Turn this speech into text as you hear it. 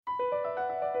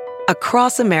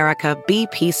Across America,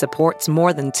 BP supports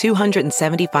more than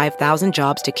 275,000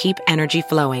 jobs to keep energy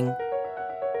flowing.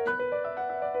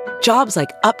 Jobs like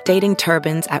updating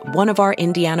turbines at one of our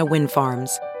Indiana wind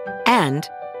farms and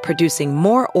producing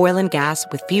more oil and gas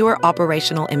with fewer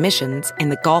operational emissions in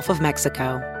the Gulf of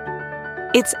Mexico.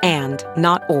 It's and,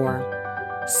 not or.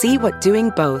 See what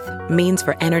doing both means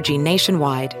for energy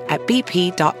nationwide at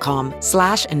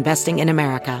bp.com/investing in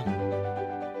America.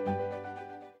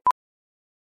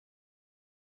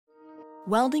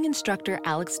 Welding instructor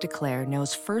Alex DeClaire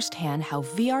knows firsthand how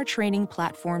VR training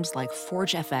platforms like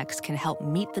ForgeFX can help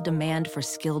meet the demand for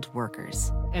skilled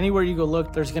workers. Anywhere you go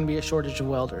look, there's going to be a shortage of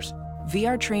welders.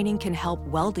 VR training can help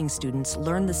welding students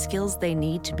learn the skills they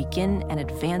need to begin and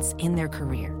advance in their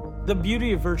career. The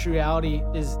beauty of virtual reality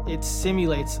is it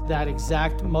simulates that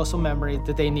exact muscle memory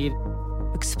that they need.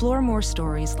 Explore more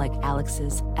stories like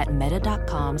Alex's at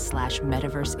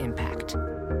meta.com/metaverseimpact.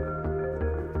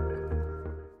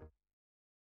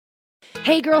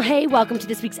 Hey girl, hey, welcome to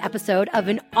this week's episode of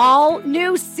an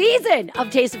all-new season of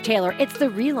Taste of Taylor. It's the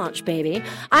relaunch, baby.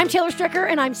 I'm Taylor Stricker,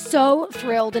 and I'm so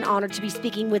thrilled and honored to be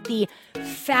speaking with the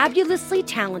fabulously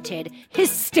talented,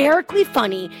 hysterically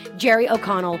funny Jerry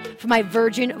O'Connell for my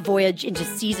virgin voyage into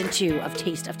Season 2 of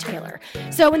Taste of Taylor.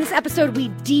 So in this episode, we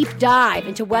deep dive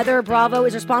into whether Bravo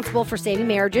is responsible for saving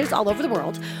marriages all over the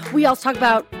world. We also talk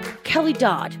about Kelly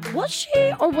Dodd. Was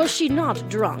she or was she not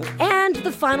drunk? And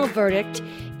the final verdict,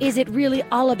 is it really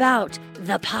all about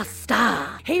the pasta?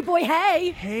 Hey, boy, hey.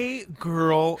 Hey,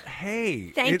 girl, hey.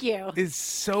 Thank you. It is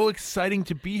so exciting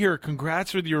to be here.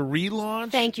 Congrats with your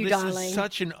relaunch. Thank you, darling. This is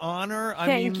such an honor.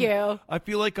 Thank you. I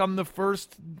feel like I'm the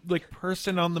first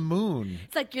person on the moon.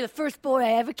 It's like you're the first boy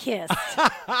I ever kissed,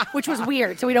 which was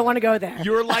weird, so we don't want to go there.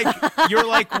 You're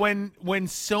like when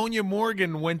Sonia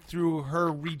Morgan went through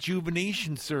her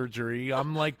rejuvenation surgery.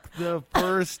 I'm like the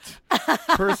first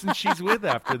person she's with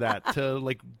after that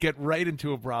to get right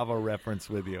into a Bravo reference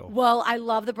with you. Well, I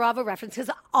love the Bravo reference because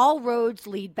all roads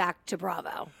lead back to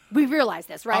Bravo. We realize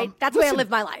this, right? That's the way I live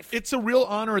my life. It's a real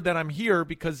honor that I'm here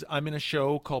because I'm in a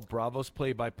show called Bravo's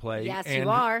Play-by-Play. Yes, and you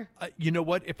are. You know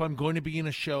what? If I'm going to be in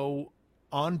a show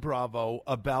on Bravo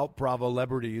about Bravo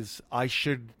celebrities, I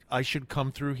should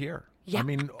come through here. Yeah. I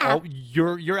mean,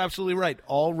 you're absolutely right.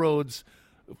 All roads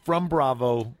from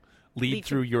Bravo lead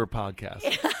through your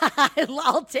podcast.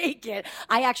 I'll take it.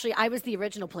 I was the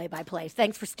original play-by-play.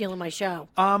 Thanks for stealing my show.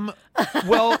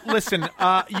 Well, listen,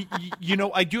 you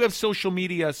know, I do have social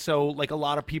media, so a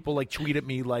lot of people tweet at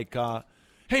me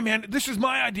hey man, this is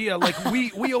my idea.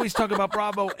 We always talk about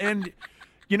Bravo, and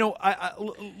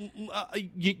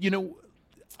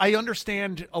I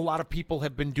understand a lot of people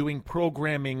have been doing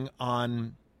programming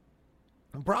on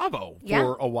Bravo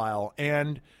for a while,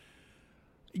 and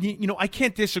I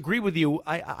can't disagree with you.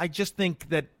 I just think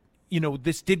that,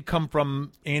 this did come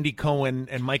from Andy Cohen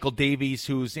and Michael Davies,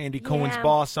 who's Andy Cohen's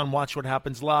boss on Watch What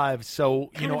Happens Live.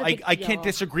 So, I can't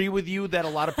disagree with you that a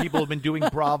lot of people have been doing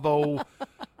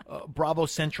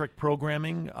Bravo-centric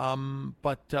programming.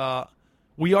 But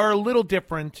we are a little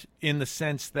different in the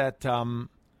sense that,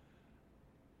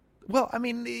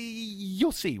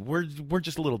 you'll see. We're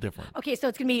just a little different. Okay, so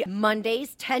it's going to be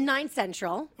Mondays, 10/9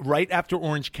 Central. Right after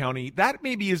Orange County. That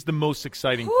maybe is the most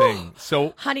exciting thing.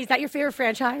 So, honey, is that your favorite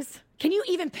franchise? Can you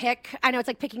even pick? I know it's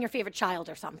like picking your favorite child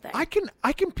or something. I can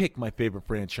pick my favorite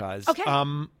franchise. Okay.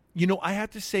 I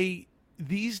have to say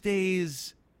these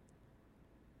days,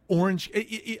 Orange.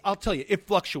 I'll tell you, it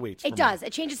fluctuates. It does.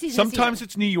 It changes season. Sometimes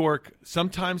it's New York.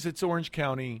 Sometimes it's Orange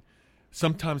County.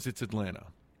 Sometimes it's Atlanta.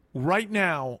 Right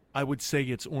now, I would say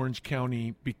it's Orange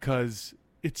County because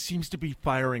it seems to be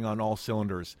firing on all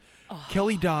cylinders. Oh.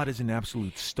 Kelly Dodd is an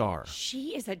absolute star.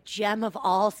 She is a gem of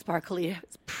all sparkly,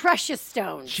 precious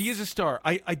stones. She is a star.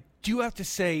 I do have to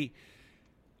say,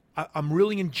 I'm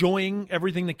really enjoying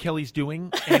everything that Kelly's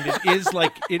doing, and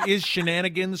it is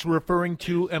shenanigans. Referring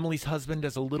to Emily's husband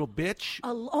as a little bitch.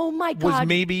 Oh my God! Was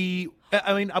maybe.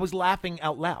 I was laughing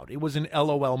out loud. It was an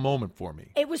LOL moment for me.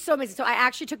 It was so amazing. So I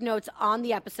actually took notes on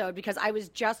the episode because I was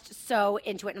just so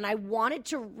into it, and I wanted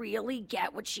to really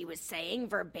get what she was saying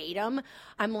verbatim.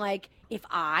 I'm like, if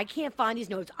I can't find these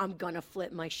notes, I'm gonna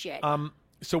flip my shit.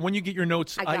 So when you get your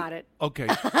notes, I got it. Okay,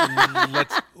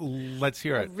 let's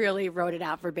hear it. I really wrote it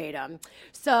out verbatim.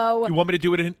 So you want me to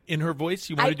do it in her voice?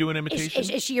 You want to do an imitation?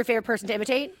 Is she your favorite person to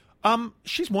imitate?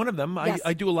 She's one of them. Yes.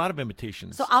 I do a lot of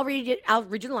imitations. So I'll read it. I'll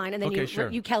read you the line, and then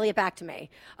you Kelly it back to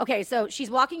me. Okay. So she's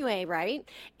walking away, right?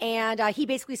 And he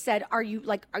basically said,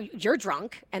 you're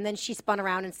drunk?" And then she spun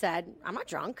around and said, "I'm not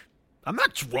drunk." I'm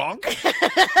not drunk.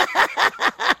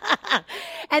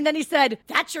 And then he said,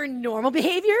 "That's your normal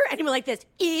behavior?" And he went like this,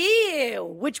 "Ew,"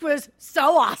 which was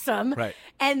so awesome. Right.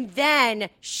 And then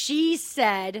she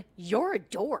said, "You're a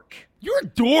dork." You're a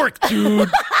dork, dude.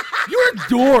 You're a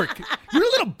dork. You're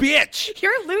a little bitch.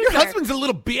 You're a loser. Your husband's a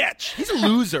little bitch. He's a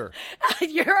loser.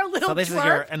 You're a little So this is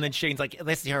twerp. and then Shane's like,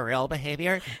 this is your real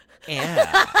behavior?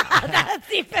 Yeah.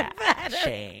 That's even better.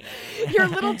 Shane. You're a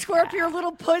little twerp, you're a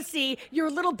little pussy, you're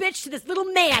a little bitch to this little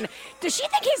man. Does she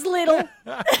think he's little?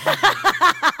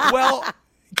 Well,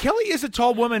 Kelly is a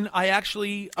tall woman. I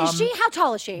actually... Is she? How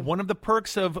tall is she? One of the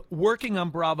perks of working on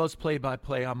Bravo's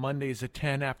play-by-play on Mondays at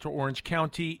 10 after Orange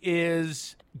County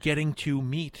is getting to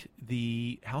meet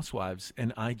the housewives.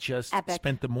 And I just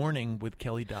spent the morning with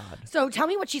Kelly Dodd. So tell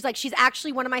me what she's like. She's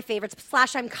actually one of my favorites, /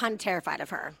 I'm terrified of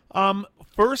her.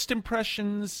 First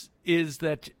impressions is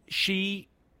that she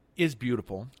is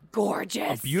beautiful.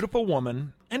 Gorgeous. A beautiful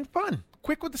woman and fun.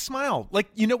 Quick with a smile. Like,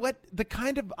 you know what?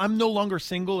 I'm no longer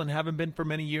single and haven't been for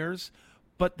many years,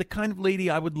 but the kind of lady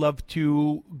I would love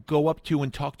to go up to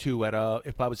and talk to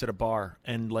if I was at a bar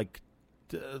and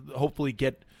hopefully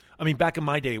get, back in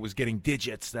my day it was getting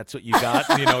digits. That's what you got.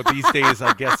 These days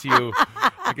I guess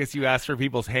you ask for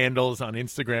people's handles on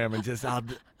Instagram and just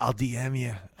I'll DM you.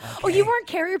 Okay. Oh, you weren't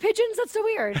carrier pigeons? That's so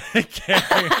weird.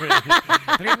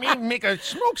 Let me make a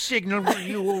smoke signal for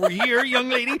you over here, young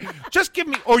lady. Just give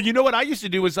me, or you know what I used to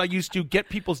do is I used to get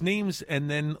people's names and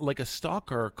then like a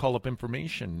stalker call up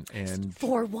information and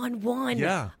 411.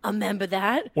 Yeah. Remember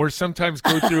that? Or sometimes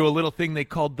go through a little thing they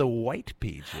called the white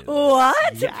pages.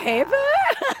 What? Yeah. Paper?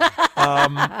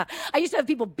 I used to have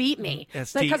people beat me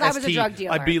because I was a drug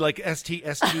dealer. I'd be like, ST,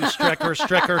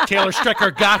 Strecker, Taylor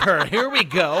Strecker, got her. Here we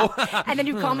go. And then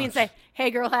you call me and say, "Hey,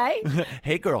 girl, hey."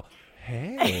 Hey, girl.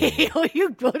 Hey. Oh, you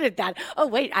good at that. Oh,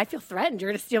 wait, I feel threatened. You're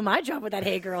going to steal my job with that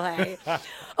 "hey, girl, hey."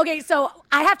 Okay, so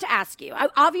I have to ask you.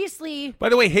 Obviously. By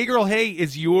the way, "Hey, girl, hey"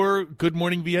 is your Good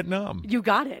Morning Vietnam. You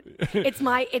got it. It's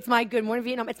my Good Morning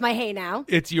Vietnam. It's my "hey now."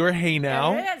 It's your "hey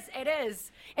now." It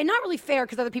is. And not really fair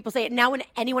because other people say it. Now when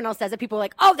anyone else says it, people are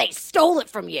like, "Oh, they stole it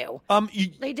from you."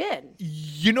 They did.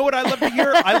 You know what I love to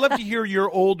hear? I love to hear your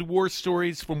old war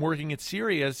stories from working at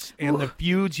Sirius and the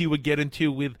feuds you would get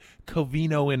into with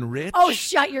Covino and Rich. Oh,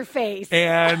 shut your face.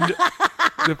 And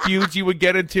the feuds you would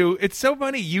get into. It's so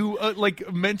funny. You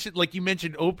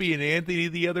mentioned Opie and Anthony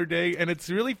the other day, and it's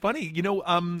really funny.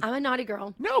 I'm a naughty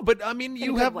girl. No, but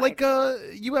you have like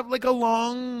a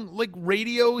long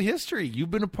radio history.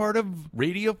 You've been a part of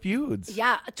radio feuds.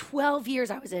 Yeah, 12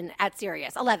 years I was at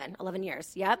Sirius. 11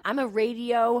 years. Yep. I'm a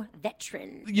radio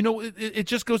veteran. It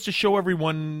just goes to show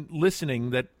everyone listening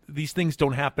that these things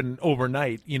don't happen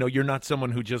overnight. You're not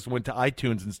someone who just went to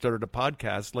iTunes and started a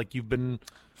podcast. Like, you've been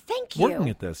working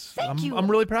at this. Thank you. I'm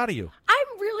really proud of you.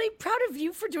 I'm really proud of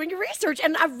you for doing your research,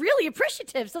 and I'm really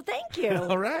appreciative, so thank you.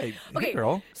 All right. Okay, hey,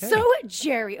 girl. Hey. So,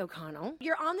 Jerry O'Connell,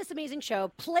 you're on this amazing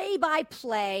show, Play by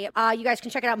Play. You guys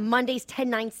can check it out Mondays,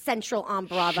 10/9 Central on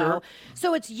Bravo. Sure.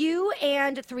 So it's you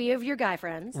and 3 of your guy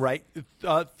friends. Right.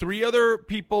 3 other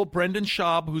people. Brendan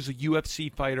Schaub, who's a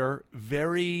UFC fighter.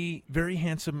 Very, very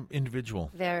handsome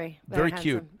individual. Very cute.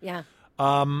 handsome. Yeah.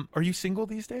 Are you single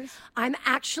these days? I'm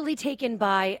actually taken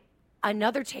by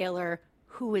another Taylor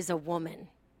who is a woman.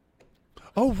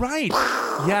 Oh, right.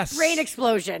 Yes. Brain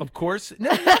explosion. Of course. No,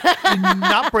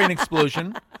 not brain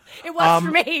explosion. It was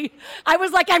for me. I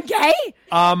was like, I'm gay?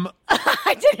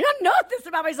 I did not know this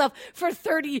about myself for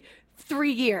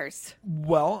 33 years.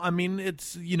 Well,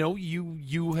 it's,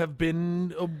 you have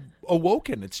been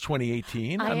awoken. It's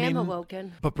 2018. I am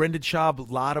awoken. But Brendan Schaub,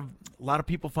 a lot of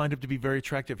people find him to be very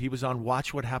attractive. He was on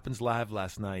Watch What Happens Live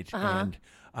last night, and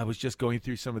I was just going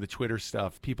through some of the Twitter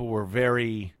stuff. People were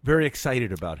very, very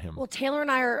excited about him. Well, Taylor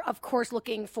and I are, of course,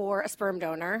 looking for a sperm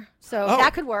donor, so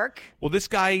that could work. Well, this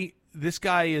guy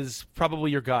is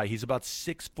probably your guy. He's about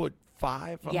 6'5",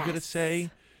 I'm going to say.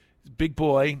 Big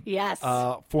boy. Yes.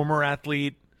 Former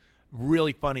athlete.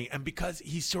 Really funny. And because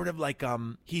he's sort of like,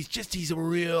 he's a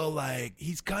real,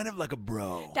 he's kind of like a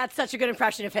bro. That's such a good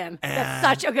impression of him.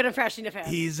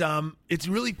 He's, it's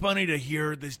really funny to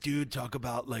hear this dude talk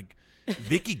about,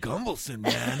 Vicky Gumbelson,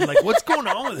 man. What's going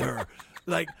on with her?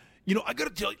 I got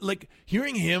to tell you,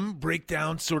 hearing him break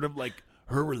down sort of,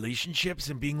 her relationships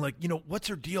and being like, what's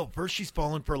her deal? First she's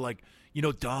falling for,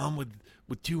 Dom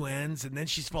with 2 N's, and then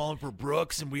she's falling for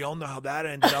Brooks, and we all know how that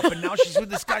ended up, and now she's with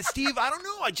this guy, Steve. I don't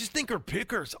know. I just think her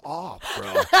picker's off,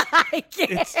 bro. I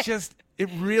can't. It's just, it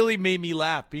really made me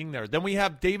laugh being there. Then we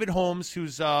have David Holmes,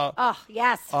 who's, oh,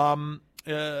 yes.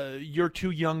 You're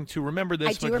too young to remember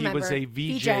this, but he was a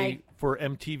VJ for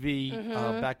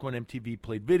MTV back when MTV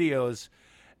played videos,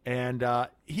 and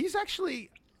he's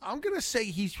actually, I'm going to say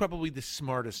he's probably the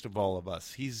smartest of all of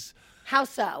us. He's How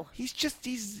so?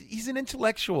 He's an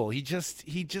intellectual. He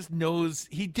just knows.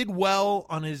 He did well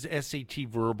on his SAT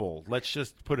verbal. Let's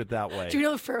just put it that way. Do you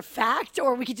know for a fact,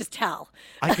 or we could just tell?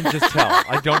 I can just tell.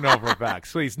 I don't know for a fact.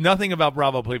 Please, nothing about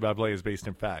Bravo play-by-play is based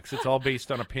in facts. It's all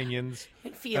based on opinions,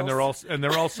 and feels. and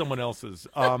they're all someone else's.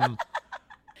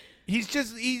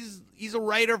 He's a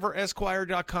writer for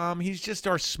Esquire.com. He's just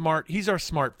our smart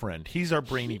friend. He's our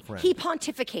brainy friend. He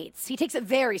pontificates. He takes it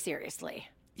very seriously.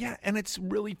 Yeah, and it's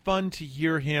really fun to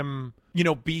hear him,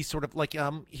 be sort of like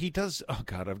he does. Oh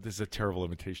God, this is a terrible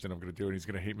imitation I'm going to do, and he's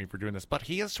going to hate me for doing this. But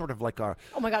he is sort of like our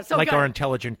our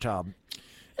intelligent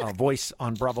voice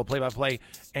on Bravo play-by-play,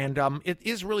 and it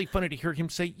is really funny to hear him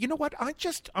say, "You know what?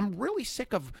 I'm really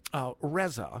sick of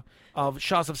Reza of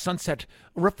Shahs of Sunset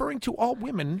referring to all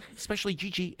women, especially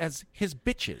Gigi, as his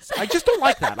bitches. I just don't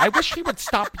like that. I wish he would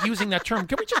stop using that term.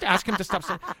 Can we just ask him to stop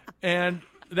saying?" And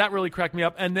that really cracked me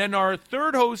up. And then our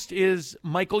third host is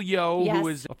Michael Yo, who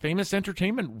is a famous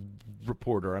entertainment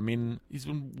reporter. I mean, he's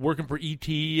been working for ET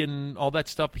and all that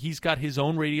stuff. He's got his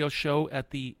own radio show at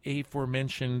the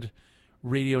aforementioned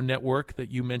radio network that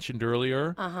you mentioned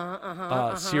earlier.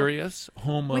 Sirius,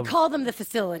 We call them the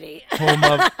facility. home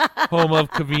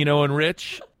of Covino and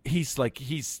Rich.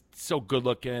 He's so good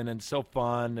looking and so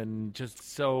fun and just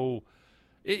so.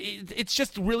 It's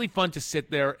just really fun to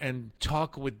sit there and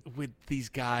talk with these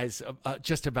guys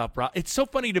just about Bravo. It's so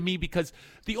funny to me because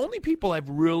the only people I've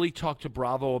really talked to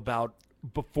Bravo about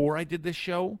before I did this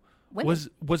show was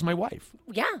my wife.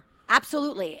 Yeah,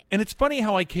 absolutely. And it's funny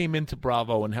how I came into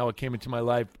Bravo and how it came into my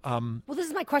life. Well, this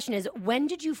is my question: is when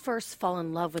did you first fall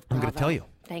in love with Bravo? I'm going to tell you.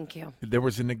 Thank you. There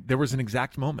was an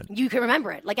exact moment. You can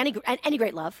remember it, like any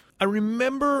great love. I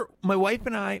remember my wife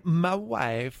and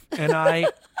I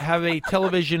have a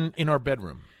television in our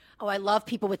bedroom. Oh, I love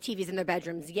people with TVs in their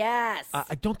bedrooms. Yes.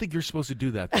 I don't think you're supposed to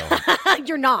do that, though.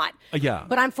 You're not. Yeah.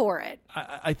 But I'm for it.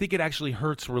 I think it actually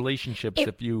hurts relationships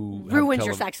if you ruins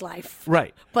your sex life.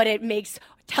 Right. But it makes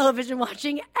television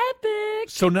watching epic.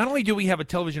 So not only do we have a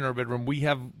television in our bedroom, we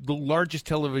have the largest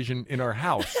television in our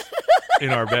house in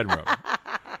our bedroom.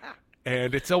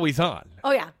 And it's always on. Oh,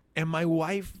 yeah. And my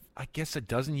wife, I guess a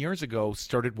dozen years ago,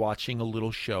 started watching a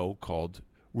little show called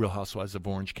Real Housewives of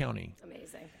Orange County.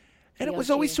 Amazing. And it was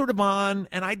always sort of on,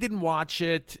 and I didn't watch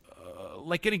it.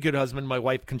 Like any good husband, my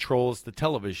wife controls the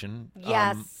television.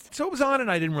 Yes. So it was on,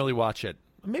 and I didn't really watch it.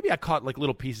 Maybe I caught like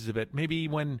little pieces of it. Maybe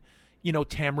when,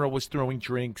 Tamara was throwing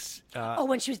drinks.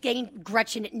 When she was getting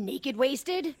Gretchen naked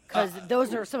wasted? Because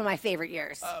those are some of my favorite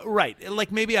years. Right.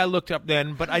 Like maybe I looked up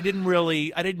then, but I didn't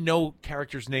know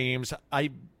characters' names. I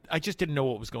just didn't know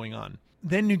what was going on.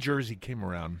 Then New Jersey came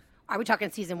around. Are we talking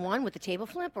season 1 with the table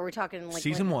flip, or are we talking like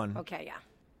season 1? Okay, yeah.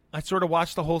 I sort of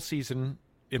watched the whole season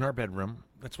in our bedroom.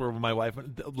 That's where my wife,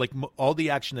 like all the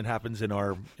action that happens in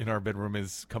our bedroom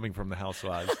is coming from the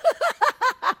housewives.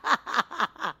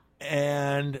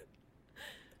 And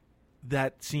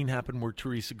that scene happened where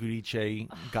Teresa Giudice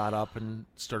got up and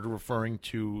started referring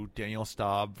to Danielle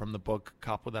Staub from the book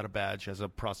Cop Without a Badge as a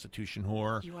prostitution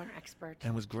whore. You are an expert.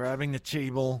 And was grabbing the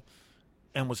table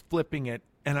and was flipping it.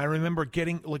 And I remember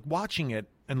watching it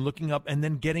and looking up and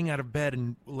then getting out of bed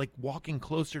and walking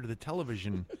closer to the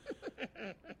television.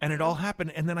 And it all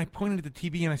happened. And then I pointed at the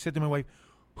TV and I said to my wife,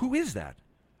 "Who is that?"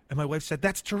 And my wife said,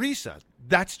 "That's Teresa.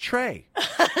 That's Trey."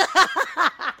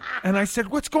 And I said,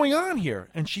 "What's going on here?"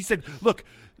 And she said, "Look,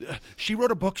 she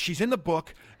wrote a book. She's in the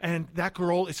book. And that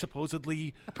girl is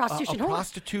supposedly a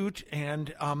prostitute.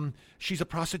 And she's a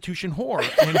prostitution whore."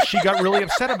 And she got really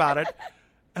upset about it.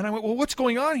 And I went, "Well, what's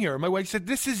going on here?" And my wife said,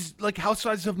 "This is like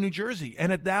Housewives of New Jersey."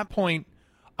 And at that point,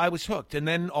 I was hooked. And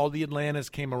then all the Atlantas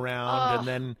came around. And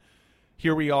then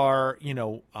here we are,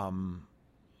 with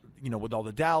all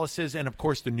the Dallases and, of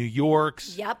course, the New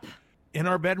Yorks. Yep. In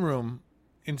our bedroom,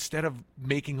 instead of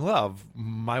making love,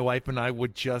 my wife and I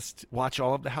would just watch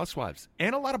all of the Housewives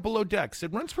and a lot of Below Decks.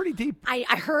 It runs pretty deep. I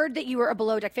heard that you were a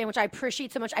Below Deck fan, which I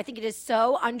appreciate so much. I think it is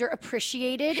so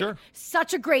underappreciated. Sure.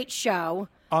 Such a great show.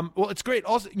 Well, it's great.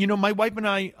 Also, my wife and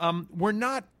I, we're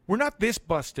not this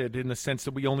busted in the sense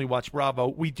that we only watch Bravo.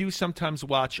 We do sometimes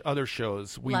watch other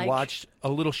shows. We watched a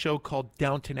little show called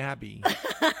Downton Abbey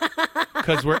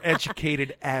because we're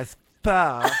educated as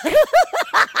fuck.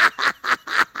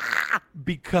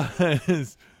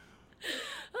 Because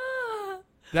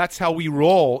that's how we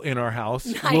roll in our house.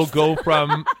 Nice. We'll go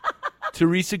from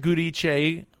Teresa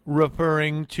Giudice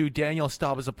referring to Danielle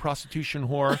Staub as a prostitution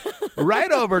whore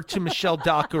right over to Michelle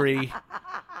Dockery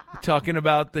talking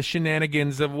about the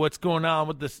shenanigans of what's going on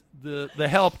with the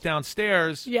help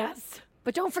downstairs. Yes.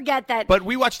 But don't forget that. But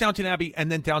we watched Downton Abbey,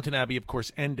 and then Downton Abbey, of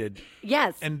course, ended.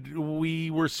 Yes. And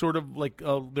we were sort of like,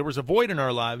 there was a void in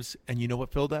our lives, and you know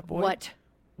what filled that void? What?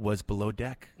 Was Below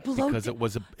Deck. Because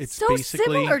it's so basically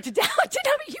similar to Downton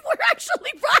Abbey. You were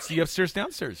actually right. It's the upstairs,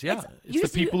 downstairs, yeah.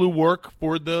 It's the people who work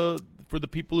for the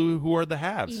people who are the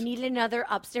haves. You need another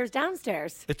upstairs,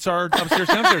 downstairs. It's our upstairs,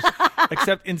 downstairs.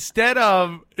 Except instead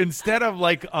of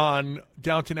like on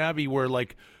Downton Abbey where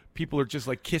like people are just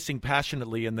like kissing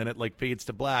passionately and then it like fades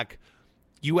to black,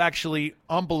 you actually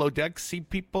on Below Deck see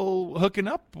people hooking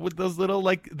up with those little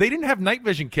like they didn't have night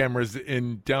vision cameras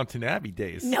in Downton Abbey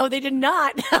days. No, they did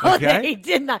not. No, they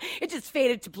did not. It just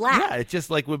faded to black. Yeah, it just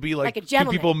like would be like a two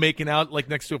gentleman. people making out like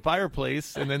next to a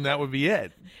fireplace, and then that would be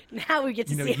it. Now we get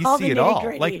to see you all see the it all.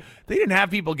 nitty-gritty. Like they didn't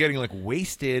have people getting like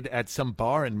wasted at some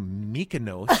bar in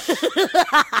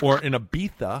Mykonos or in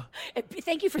Ibiza.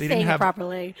 Thank you for They saying didn't it have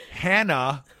properly.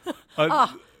 Hannah.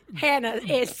 Hannah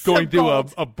is going so through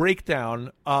bold. a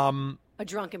breakdown. A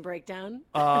drunken breakdown.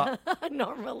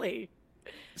 Normally.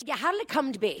 Yeah, how did it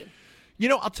come to be? You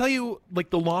know, I'll tell you like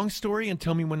the long story and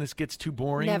tell me when this gets too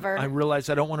boring. Never. I realize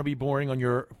I don't want to be boring on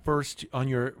your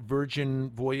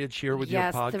Virgin Voyage here with your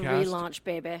podcast. Yes, the relaunch,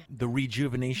 baby. The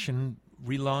rejuvenation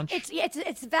relaunch.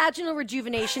 It's vaginal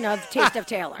rejuvenation of Taste of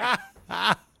Taylor.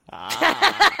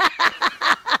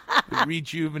 The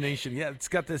rejuvenation. Yeah, it's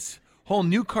got this whole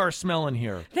new car smell in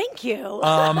here. Thank you.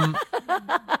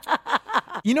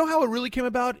 You know how it really came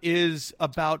about is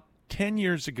about 10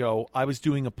 years ago, I was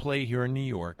doing a play here in New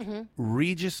York. Mm-hmm.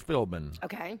 Regis Philbin.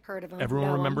 Okay, heard of him.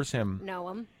 Everyone remembers him. Know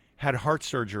him. Had heart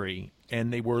surgery,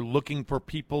 and they were looking for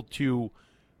people to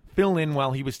fill in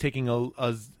while he was taking a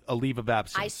leave of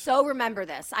absence. I so remember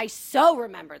this.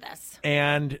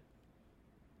 And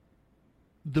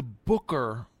the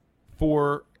booker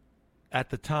for,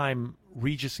 at the time,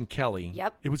 Regis and Kelly.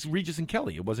 Yep. It was Regis and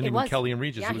Kelly. It wasn't even Kelly and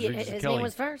Regis. Yeah, it was Regis and his Kelly. name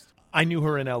was first. I knew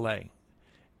her in L.A.,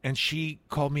 and she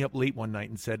called me up late one night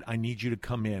and said, I need you to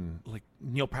come in. Like,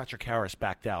 Neil Patrick Harris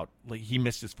backed out. Like, he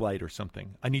missed his flight or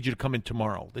something. I need you to come in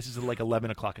tomorrow. This is like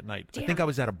 11 o'clock at night. Damn. I think I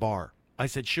was at a bar. I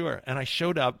said, sure. And I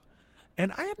showed up,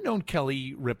 and I had known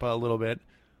Kelly Ripa a little bit,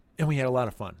 and we had a lot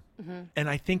of fun. Mm-hmm. And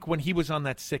I think when he was on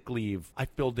that sick leave, I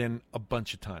filled in a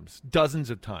bunch of times, dozens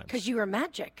of times. Because you were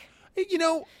magic. You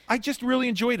know, I just really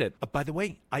enjoyed it. By the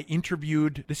way, I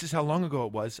interviewed, this is how long ago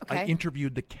it was, okay. I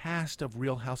interviewed the cast of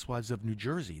Real Housewives of New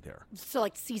Jersey there. So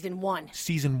like season 1?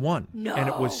 Season 1. No. And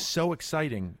it was so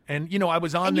exciting. And, you know, I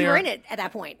was on there. And you were in it at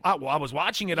that point. I was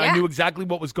watching it. Yeah. I knew exactly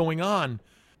what was going on.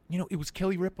 You know, it was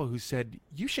Kelly Ripa who said,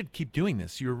 you should keep doing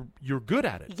this. You're good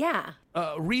at it. Yeah.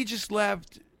 Regis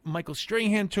left. Michael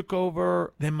Strahan took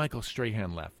over. Then Michael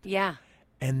Strahan left. Yeah.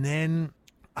 And then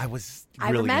I was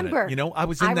really in it. You know, I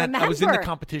was in the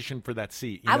competition for that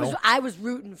seat. I was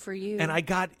rooting for you.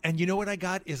 And you know what I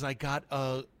got is I got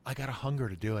a hunger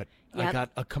to do it. Yep. I got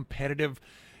a competitive.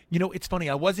 You know, it's funny.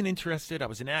 I wasn't interested. I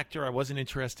was an actor. I wasn't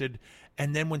interested.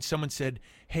 And then when someone said,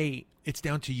 "Hey, it's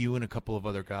down to you and a couple of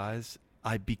other guys,"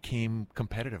 I became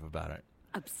competitive about it.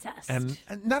 Obsessed. And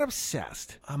not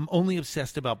obsessed. I'm only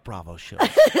obsessed about Bravo shows.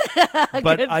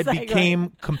 But I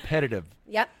became competitive.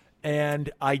 Yep. And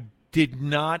I did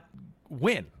not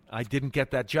win. I didn't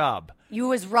get that job. You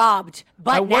was robbed,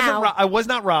 but I was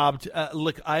not robbed.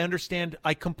 Look, I understand.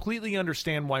 I completely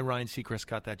understand why Ryan Seacrest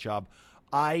got that job.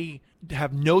 I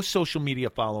have no social media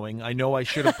following. I know I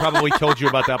should have probably told you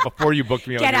about that before you booked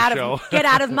me on your show. Get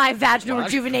out of my vaginal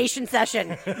rejuvenation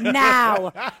session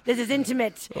now. This is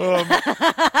intimate.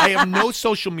 I have no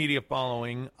social media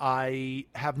following. I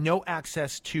have no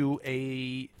access to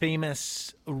a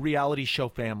famous reality show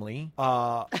family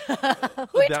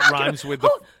that rhymes with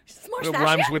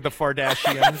the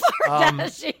Fardashians.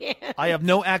 I have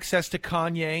no access to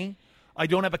Kanye. I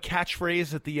don't have a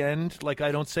catchphrase at the end. Like,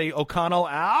 I don't say, O'Connell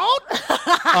out.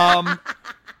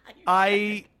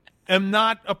 I am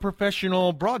not a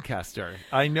professional broadcaster.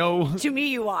 I know. To me,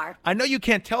 you are. I know you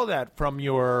can't tell that from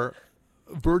your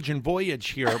Virgin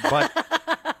Voyage here, but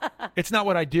it's not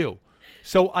what I do.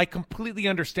 So I completely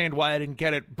understand why I didn't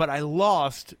get it, but I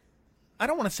lost. I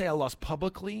don't want to say I lost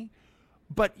publicly,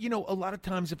 but, you know, a lot of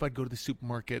times if I go to the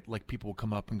supermarket, like, people will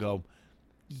come up and go,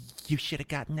 you should have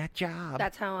gotten that job.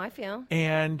 That's how I feel.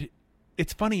 And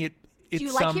it's funny. Do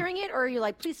you like hearing it, or are you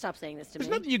like, please stop saying this to me?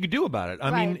 There's nothing you could do about it.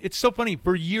 I mean, it's so funny.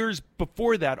 For years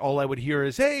before that, all I would hear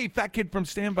is, hey, fat kid from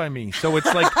Stand By Me. So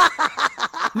it's like,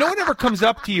 no one ever comes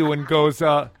up to you and goes,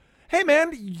 hey,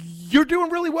 man, you're doing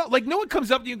really well. Like, no one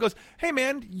comes up to you and goes, hey,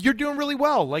 man, you're doing really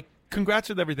well. Like, congrats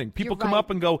with everything. People come up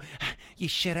and go, you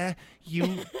shoulda,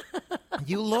 you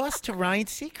You lost to Ryan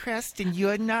Seacrest, and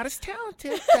you're not as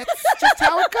talented. That's just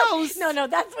how it goes. No,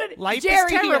 that's what Life Jerry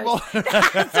is terrible. hears.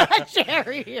 That's what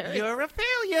Jerry hears. You're a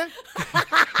failure.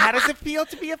 How does it feel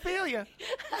to be a failure?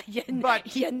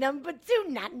 You're number 2,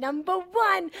 not number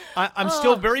 1. I'm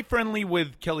still very friendly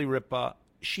with Kelly Ripa.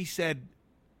 She said,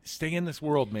 stay in this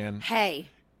world, man. Hey.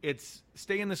 It's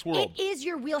stay in this world. It is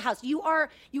your wheelhouse. You are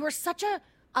such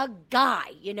a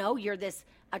guy, you know? You're this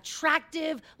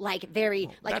attractive, like very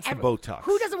that's the Botox.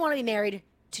 Who doesn't want to be married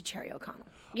to Jerry O'Connell?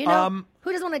 You know?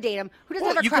 Who doesn't want to date him? Who doesn't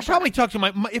have a you crush could probably on him?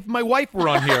 talk to if my wife were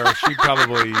on here, she'd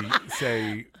probably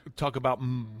talk about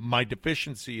my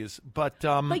deficiencies. But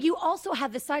you also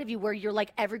have this side of you where you're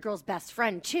like every girl's best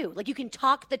friend too. Like you can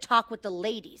talk the talk with the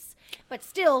ladies, but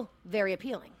still very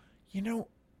appealing. You know,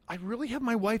 I really have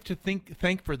my wife to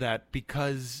thank for that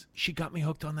because she got me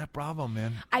hooked on that Bravo,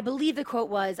 man. I believe the quote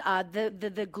was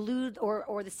the glue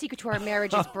or the secret to our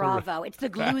marriage is Bravo. It's the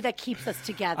glue that keeps us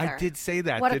together. I did say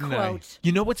that, what didn't a quote. I?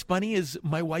 You know what's funny is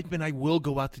my wife and I will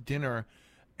go out to dinner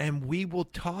and we will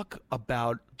talk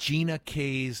about Gina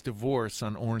K's divorce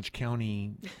on Orange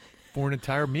County for an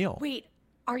entire meal. Wait.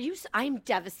 I'm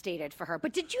devastated for her.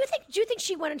 But do you think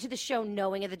she went into the show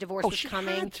knowing the divorce was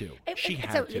coming? She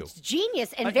had to. It's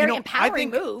genius and very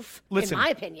empowering move, in my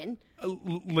opinion.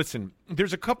 Listen,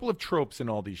 there's a couple of tropes in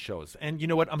all these shows. And you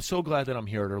know what? I'm so glad that I'm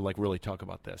here to really talk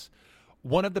about this.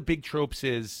 One of the big tropes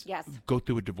is go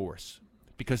through a divorce.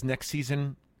 Because next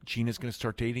season, Gina's going to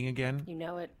start dating again. You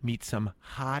know it. Meet some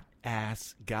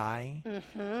hot-ass guy.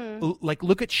 Mm-hmm.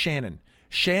 Look at Shannon.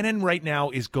 Shannon right now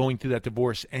is going through that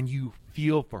divorce, and you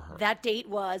feel for her. That date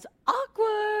was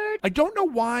awkward. I don't know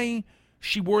why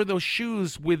she wore those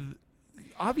shoes with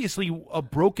obviously a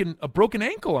broken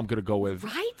ankle. I'm going to go with.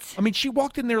 Right? I mean, she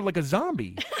walked in there like a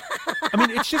zombie. I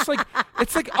mean, it's just like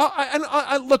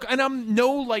look, and I'm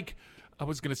no like. I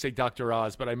was going to say Dr.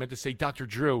 Oz, but I meant to say Dr.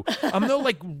 Drew. I'm no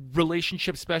like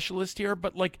relationship specialist here,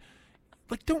 but like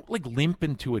don't limp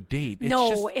into a date.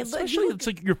 It's it's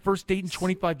like your first date in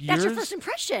 25 years. That's your first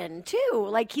impression too.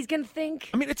 Like he's gonna think.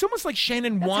 I mean, it's almost like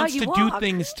Shannon wants to do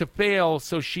things to fail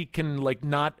so she can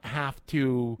not have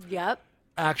to. Yep.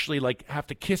 Actually, have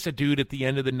to kiss a dude at the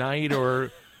end of the night,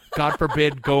 or God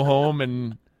forbid, go home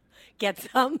and get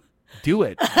some. Do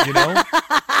it. You know.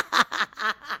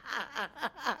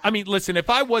 I mean, listen, if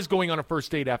I was going on a first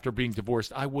date after being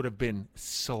divorced, I would have been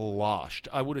sloshed.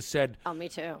 I would have said... Oh, me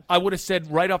too. I would have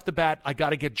said right off the bat, I got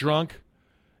to get drunk.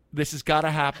 This has got to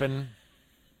happen.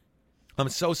 I'm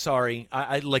so sorry.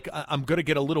 I'm going to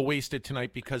get a little wasted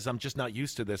tonight because I'm just not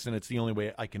used to this, and it's the only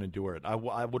way I can endure it. I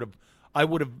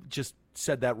would have just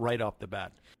said that right off the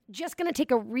bat. Just going to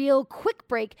take a real quick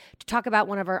break to talk about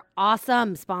one of our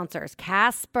awesome sponsors,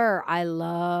 Casper. I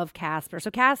love Casper. So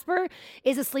Casper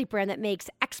is a sleep brand that makes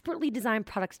expertly designed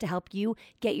products to help you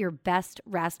get your best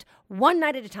rest one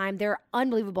night at a time. They're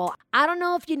unbelievable. I don't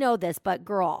know if you know this, but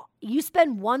girl, you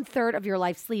spend 1/3 of your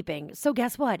life sleeping. So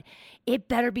guess what? It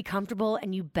better be comfortable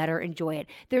and you better enjoy it.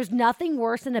 There's nothing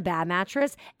worse than a bad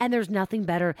mattress, and there's nothing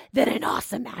better than an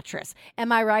awesome mattress.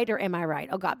 Am I right or am I right?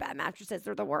 Oh God, bad mattresses,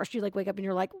 they're the worst. You wake up and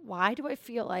you're like, why do I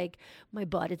feel like my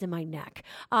butt is in my neck?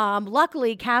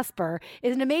 Luckily, Casper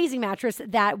is an amazing mattress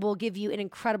that will give you an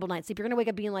incredible night's sleep. You're going to wake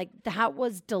up being like, that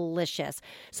was delicious.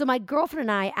 So my girlfriend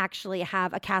and I actually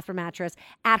have a Casper mattress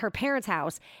at her parents'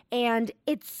 house, and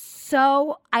it's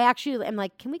so, I actually am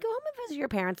like, can we go home and visit your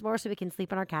parents more so we can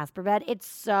sleep in our Casper bed? It's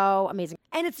so amazing.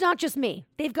 And it's not just me.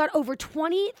 They've got over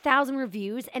 20,000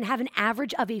 reviews and have an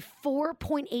average of a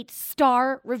 4.8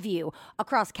 star review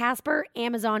across Casper,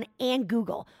 Amazon, and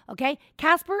Google. Okay?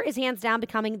 Casper is hands down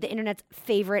becoming the internet's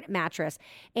favorite mattress.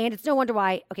 And it's no wonder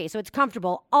why. Okay, so it's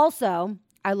comfortable. Also,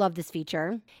 I love this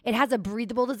feature. It has a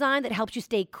breathable design that helps you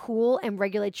stay cool and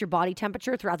regulates your body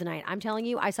temperature throughout the night. I'm telling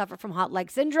you, I suffer from hot leg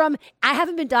syndrome. I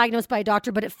haven't been diagnosed by a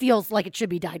doctor, but it feels like it should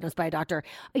be diagnosed by a doctor.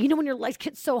 You know when your legs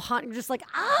get so hot and you're just like,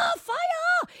 fire!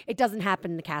 It doesn't happen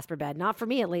in the Casper bed, not for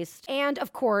me at least. And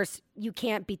of course, you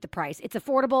can't beat the price. It's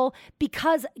affordable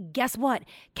because guess what?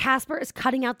 Casper is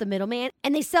cutting out the middleman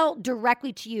and they sell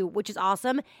directly to you, which is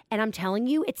awesome. And I'm telling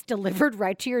you, it's delivered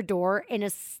right to your door in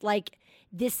a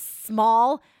this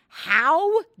small,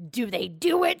 how do they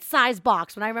do it size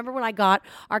box. When I got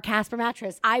our Casper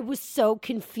mattress, I was so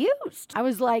confused. I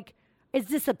was like, is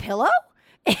this a pillow?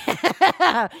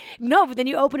 No, but then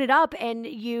you open it up and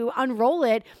you unroll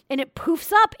it and it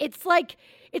poofs up. It's like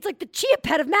the Chia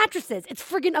Pet of mattresses. It's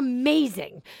friggin'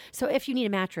 amazing. So if you need a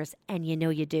mattress, and you know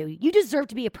you do, you deserve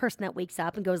to be a person that wakes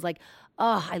up and goes like,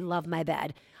 oh, I love my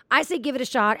bed. I say give it a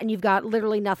shot, and you've got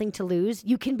literally nothing to lose.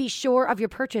 You can be sure of your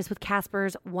purchase with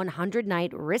Casper's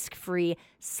 100-night risk-free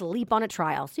sleep on it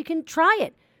trial. So you can try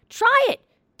it. Try it.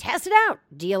 Test it out.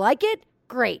 Do you like it?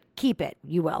 Great. Keep it.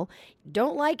 You will.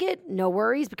 Don't like it? No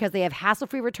worries, because they have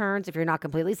hassle-free returns if you're not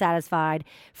completely satisfied,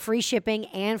 free shipping,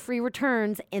 and free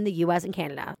returns in the U.S. and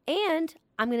Canada. And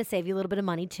I'm going to save you a little bit of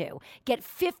money, too. Get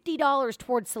 $50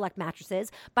 towards select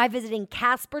mattresses by visiting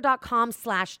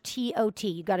Casper.com/TOT.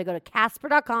 You got to go to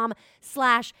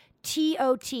Casper.com/TOT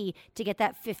to get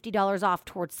that $50 off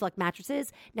towards select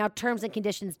mattresses. Now, terms and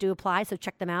conditions do apply, so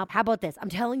check them out. How about this? I'm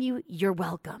telling you, you're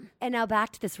welcome. And now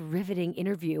back to this riveting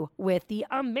interview with the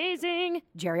amazing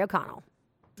Jerry O'Connell.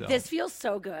 This feels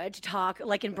so good to talk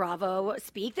like in Bravo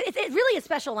speak. It's really a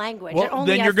special language. Well,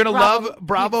 then you're going to love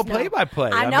Bravo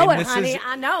play-by-play. I know it, honey.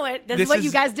 I know it. This is what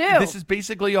you guys do. This is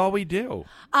basically all we do.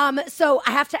 So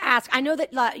I have to ask, I know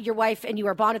that your wife and you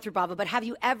are bonded through Bravo, but have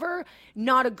you ever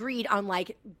not agreed on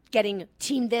like getting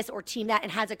team this or team that,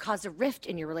 and has it caused a rift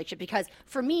in your relationship? Because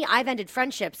for me, I've ended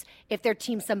friendships if they're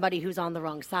team somebody who's on the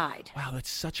wrong side. Wow,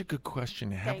 that's such a good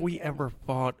question. Have we ever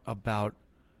thought about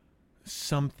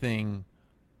something...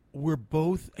 we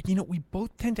both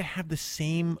tend to have the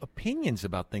same opinions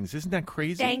about things. Isn't that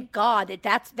crazy? Thank God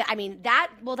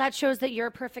that shows that you're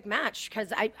a perfect match.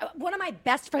 Because one of my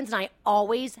best friends and I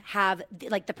always have,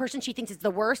 like, the person she thinks is the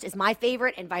worst is my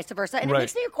favorite and vice versa. And It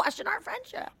makes me question our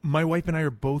friendship. My wife and I are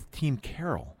both Team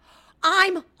Carol.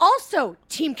 I'm also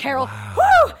Team Carol. Wow.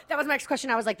 Woo! That was my next question.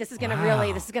 I was like, this is going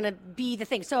to be the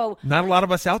thing. So not a lot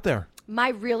of us out there. My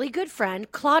really good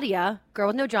friend, Claudia, girl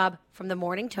with no job from the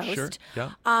Morning Toast. Sure.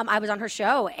 Yeah. I was on her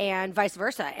show and vice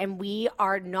versa. And we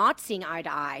are not seeing eye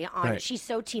to eye on, Right. She's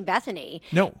so Team Bethany.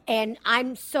 No. And I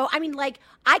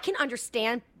can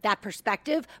understand that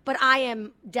perspective, but I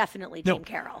am definitely Team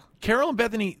Carol. Carol and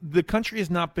Bethany, the country has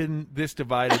not been this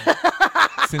divided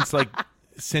since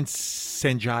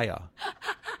Sanjaya.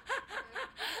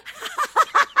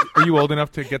 Are you old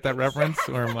enough to get that reference,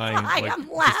 or am I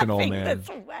just an old man? This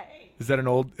way. Is that an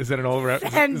old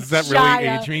reference? Does that really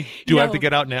age me? Do I have to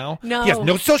get out now? No. He has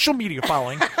no social media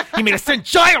following. He made a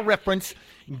Sanjaya reference.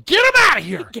 Get him out of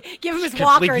here. Give him his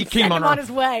walker and send him on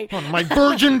his way. On my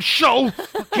Virgin show. I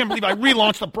can't believe I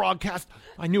relaunched the broadcast.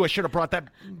 I knew I should have brought that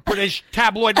British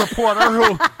tabloid reporter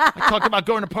who I talked about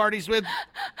going to parties with.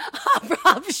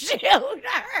 Rob Shooter.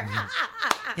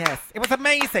 Yes, it was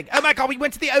amazing. Oh my God, we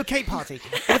went to the OK party.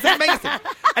 It was amazing.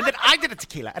 And then I did a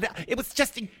tequila, and it was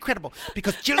just incredible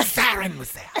because Jill Zarin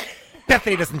was there.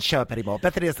 Bethany doesn't show up anymore.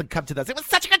 Bethany doesn't come to those. It was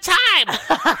such a good time.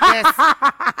 Yes.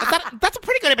 That's a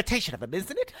pretty good imitation of him,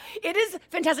 isn't it? It is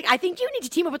fantastic. I think you need to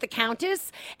team up with the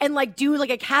Countess and do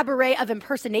a cabaret of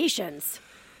impersonations.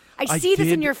 I see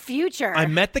this in your future. I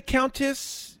met the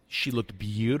Countess. She looked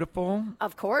beautiful.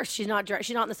 Of course. She's not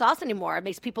in the sauce anymore. It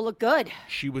makes people look good.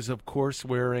 She was, of course,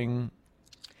 wearing...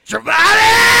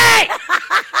 Giovanni!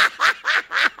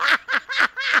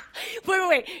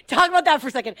 Wait. Talk about that for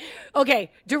a second.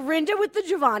 Okay, Dorinda with the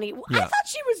Giovanni. Yeah. I thought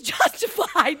she was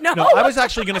justified. No, I was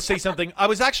actually going to say something. I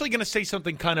was going to say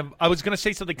something kind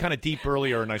of deep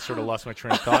earlier, and I sort of lost my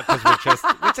train of thought because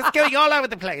We're just going all over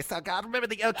the place. Oh God, remember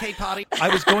the OK party? I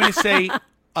was going to say,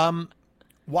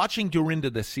 watching Dorinda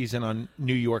this season on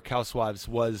New York Housewives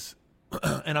was,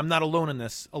 and I'm not alone in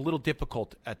this, a little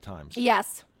difficult at times.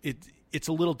 Yes. It's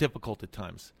a little difficult at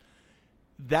times.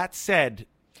 That said,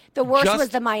 the worst was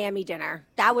the Miami dinner.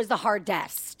 That was the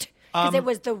hardest. Because I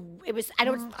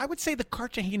would say the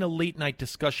Cartagena late night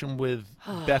discussion with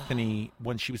Bethany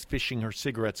when she was fishing her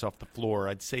cigarettes off the floor.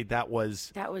 I'd say that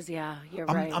was. Yeah, you're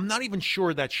right. I'm not even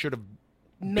sure that should have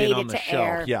made been on it the to show.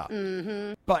 air. Yeah.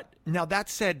 Mm-hmm. But now that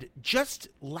said, just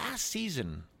last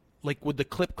season, like with the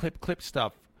clip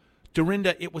stuff,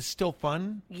 Dorinda, it was still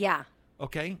fun. Yeah.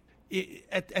 Okay.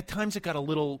 At times it got a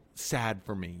little sad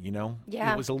for me, you know?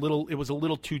 Yeah. It was a little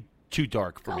too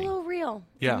dark for me. A little real.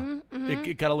 Yeah. Mm-hmm.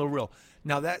 It got a little real.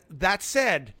 Now that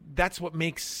said, that's what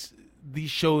makes these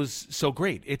shows so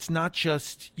great. It's not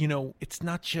just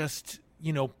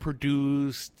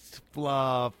produced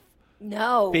fluff.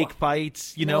 No. Fake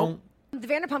fights, you know. The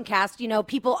Vanderpump cast,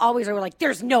 people always are like,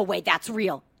 there's no way that's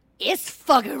real. It's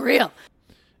fucking real.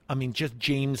 I mean, just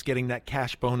James getting that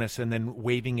cash bonus and then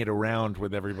waving it around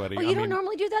with everybody. Well, you don't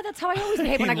normally do that? That's how I always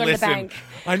behave when I go to the bank.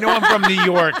 I know I'm from New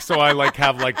York, so I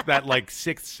have that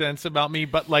sixth sense about me.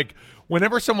 But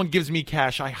whenever someone gives me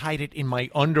cash, I hide it in my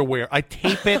underwear. I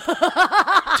tape it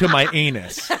to my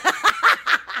anus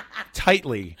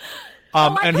tightly.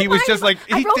 And he was just I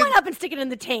roll mine up and stick it in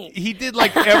the taint. He did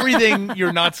everything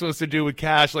you're not supposed to do with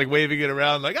cash, waving it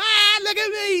around, look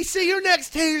at me, see you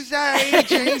next Tuesday,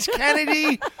 James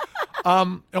Kennedy.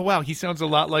 Oh wow, he sounds a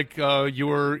lot like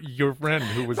your friend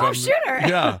who was Rob Shooter.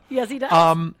 Yeah, yes, he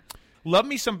does. Love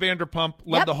me some Vanderpump.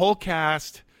 Love the whole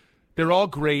cast. They're all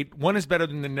great. One is better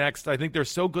than the next. I think they're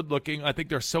so good looking. I think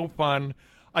they're so fun.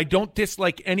 I don't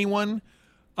dislike anyone.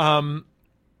 I'm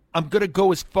going to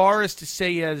go as far as to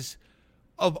say as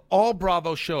of all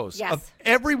Bravo shows, of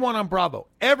everyone on Bravo,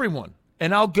 everyone.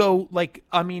 And I'll go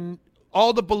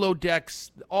all the Below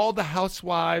Decks, all the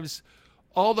Housewives,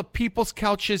 all the People's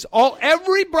Couches,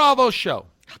 every Bravo show.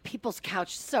 People's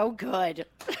Couch, so good.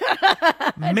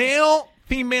 Male,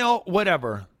 female,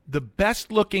 whatever. The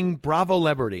best looking Bravo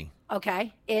celebrity.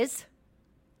 Okay, is?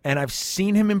 And I've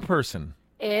seen him in person.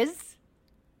 Is?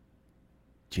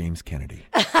 James Kennedy.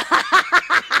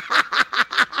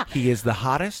 He is the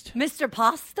hottest. Mr.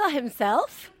 Pasta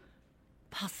himself?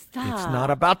 Pasta. It's not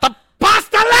about the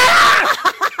pasta later!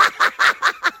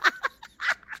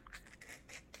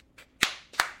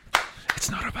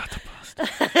 It's not about the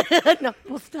pasta. No,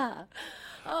 pasta.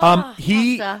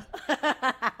 Pasta.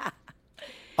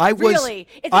 Really?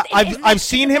 I've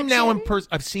seen him now in person.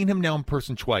 I've seen him now in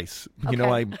person twice. Okay. You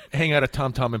know, I hang out at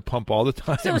Tom Tom and Pump all the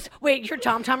time. So wait, your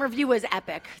Tom Tom review was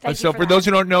epic. So for those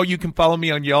who don't know, you can follow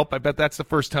me on Yelp. I bet that's the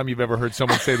first time you've ever heard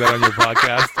someone say that on your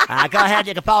podcast. Go ahead,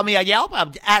 you can follow me on Yelp.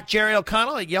 I'm at Jerry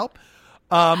O'Connell at Yelp.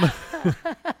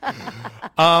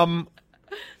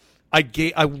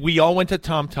 We all went to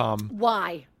Tom Tom.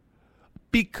 Why?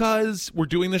 Because we're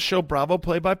doing the show Bravo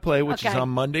Play-by-Play, which is on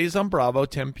Mondays on Bravo,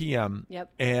 10 p.m. Yep.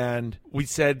 And we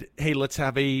said, hey, let's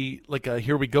have a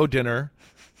Here We Go dinner.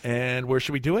 And where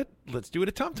should we do it? Let's do it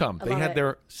at Tom Tom. They had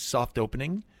their soft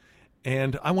opening.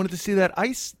 And I wanted to see that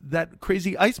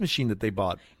crazy ice machine that they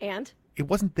bought. And? It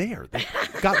wasn't there. They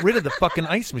got rid of the fucking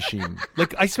ice machine.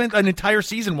 Like, I spent an entire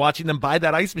season watching them buy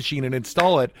that ice machine and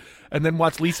install it, and then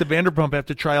watch Lisa Vanderpump have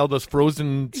to try all those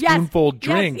frozen spoonful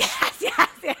drinks. Yes.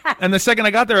 And the second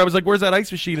I got there, I was like, where's that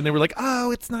ice machine? And they were like, oh,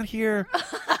 it's not here. And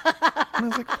I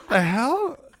was like, what the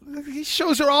hell? These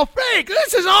shows are all fake.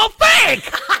 This is all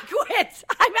fake. I quit.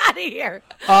 I'm out of here.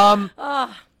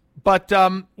 But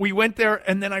we went there,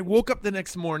 and then I woke up the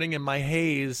next morning in my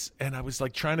haze, and I was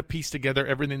like trying to piece together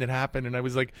everything that happened. And I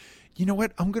was like, you know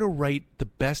what? I'm going to write the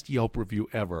best Yelp review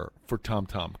ever for Tom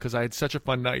Tom because I had such a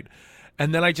fun night.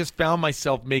 And then I just found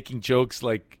myself making jokes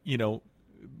like, you know,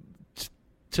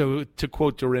 to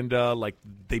quote Dorinda, like,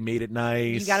 they made it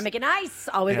nice. You got to make it nice.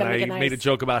 Always got to make it nice. I made a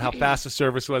joke about how fast the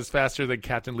service was, faster than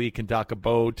Captain Lee can dock a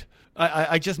boat.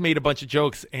 I just made a bunch of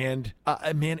jokes, and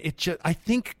man, I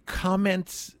think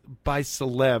comments by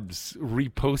celebs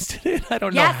reposted it. I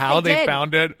don't know how they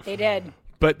found it. They did.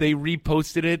 But they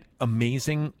reposted it.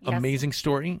 Amazing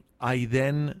story. I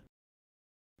then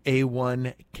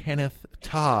A1 Kenneth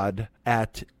Todd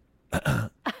at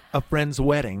a friend's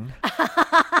wedding.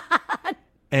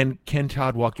 And Ken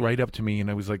Todd walked right up to me, and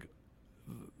I was like,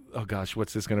 oh, gosh,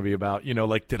 what's this going to be about? You know,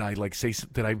 like, I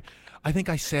think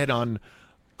I said on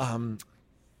Bitch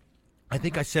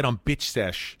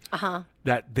Sesh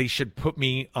that they should put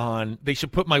my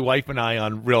wife and I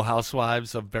on Real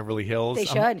Housewives of Beverly Hills. They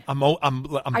should.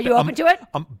 Are you open to it?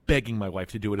 I'm begging my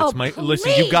wife to do it. Please.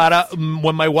 Listen, you gotta,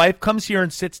 when my wife comes here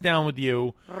and sits down with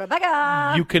you,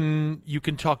 Rebecca, you can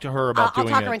talk to her about doing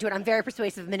it. I'll talk her into it. I'm very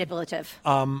persuasive, manipulative.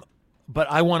 But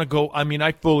I want to go. I mean,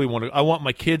 I fully want to. I want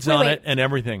my kids on it and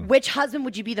everything. Which husband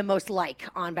would you be the most like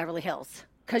on Beverly Hills?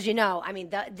 Because, you know, I mean,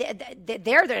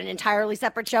 they're an entirely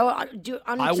separate show on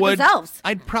themselves.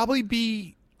 I'd probably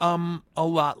be a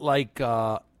lot like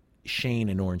Shane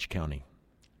in Orange County.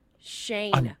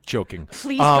 Shane. I'm joking.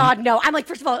 Please, God, no. I'm like,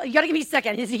 first of all, you got to give me a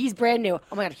second. He's brand new.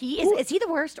 Oh, my God. Is he the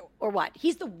worst or what?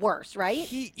 He's the worst, right?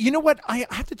 You know what? I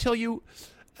have to tell you,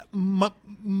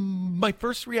 my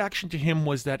first reaction to him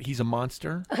was that he's a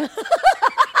monster.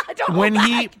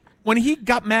 When he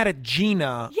got mad at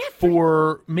Gina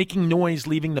for making noise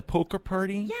leaving the poker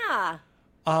party. Yeah.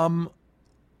 And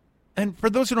for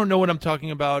those who don't know what I'm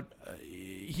talking about,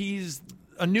 he's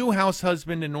a new house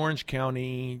husband in Orange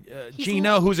County.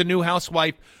 Gina, who's a new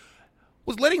housewife,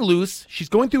 was letting loose. She's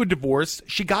going through a divorce.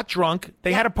 She got drunk.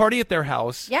 They had a party at their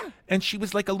house. Yeah. And she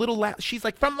was like she's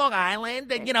like from Long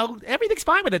Island, and, you know, everything's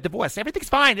fine with a divorce. Everything's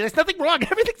fine. There's nothing wrong.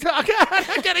 Everything's oh, God,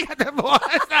 I'm getting a divorce.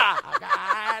 Oh,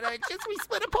 God. We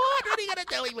split apart. What are you going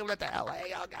to do? We moved to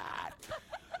L.A. Oh,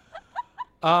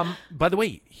 God. By the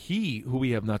way, who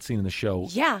we have not seen in the show,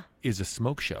 is a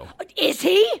smoke show. Is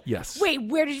he? Yes. Wait,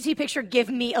 where did you see a picture? Give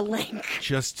me a link.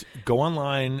 Just go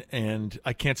online, and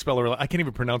I can't spell her. I can't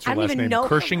even pronounce her last name.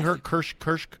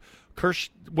 Kirsch,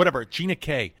 whatever. Gina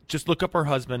K. Just look up her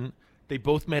husband. They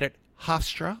both met at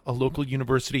Hofstra, a local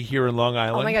university here in Long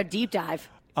Island. Oh my God, deep dive.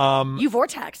 You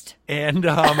vortexed. And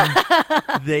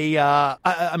they,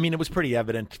 I mean, it was pretty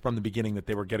evident from the beginning that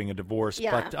they were getting a divorce.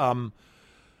 Yeah. But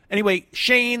anyway,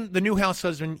 Shane, the new house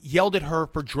husband, yelled at her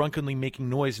for drunkenly making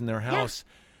noise in their house.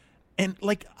 And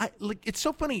it's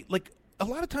so funny. Like a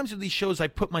lot of times with these shows, I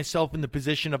put myself in the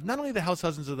position of not only the house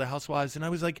husbands or the housewives, and I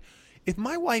was like, if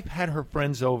my wife had her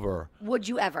friends over, would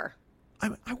you ever?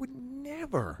 I would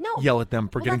never No. yell at them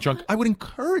for getting drunk. I would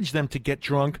encourage them to get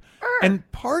drunk and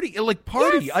party.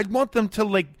 Yes. I'd want them to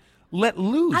let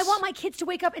loose. I want my kids to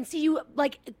wake up and see you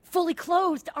fully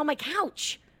clothed on my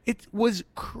couch. It was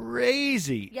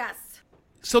crazy. Yes.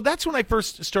 So that's when I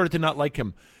first started to not like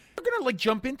him. We're gonna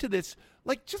jump into this.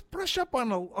 Just brush up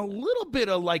on a little bit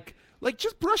of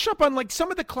just brush up on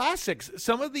some of the classics.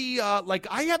 Some of the I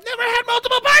have never had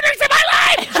multiple partners in my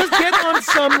life. Just get on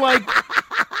some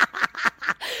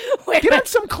get on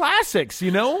some classics,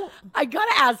 I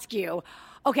gotta ask you,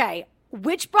 okay,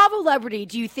 which Bravo celebrity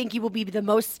do you think you will be the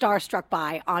most starstruck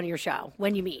by on your show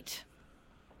when you meet?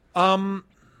 I've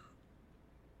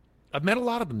met a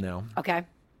lot of them now. Okay.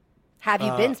 Have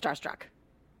you been starstruck?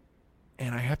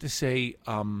 And I have to say,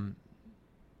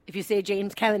 if you say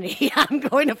James Kennedy, I'm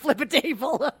going to flip a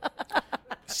table.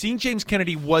 seeing James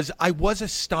Kennedy I was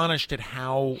astonished at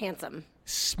how handsome,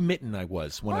 smitten I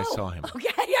was when I saw him. Okay,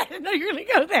 I didn't know you were going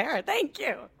to go there. Thank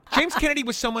you. James Kennedy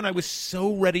was someone I was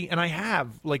so ready, and I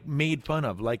have made fun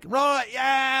of. Right,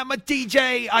 yeah, I'm a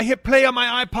DJ. I hit play on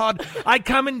my iPod. I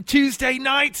come in Tuesday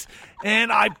nights,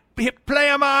 and I hit play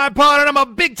on my iPod, and I'm a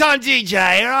big-time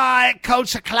DJ. Right,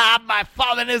 coach a club, my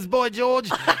father and his boy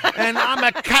George, and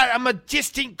I'm a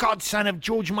distant godson of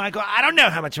George Michael. I don't know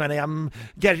how much money I'm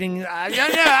getting. I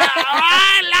don't know. All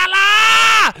right, la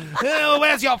la.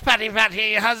 Where's your fatty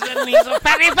husband? He's a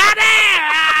fatty. La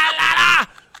la.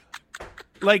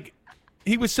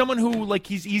 He was someone who,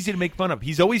 he's easy to make fun of.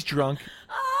 He's always drunk.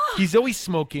 He's always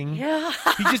smoking. Yeah.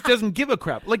 He just doesn't give a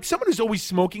crap. Someone who's always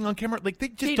smoking on camera, they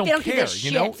just don't care, give a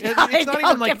shit. It's They not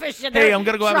don't even give a shit. hey, I'm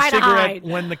going to go have a Try to cigarette hide.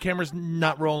 when the camera's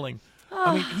not rolling.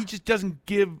 I mean, he just doesn't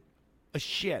give a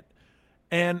shit.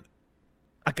 And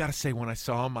I got to say, when I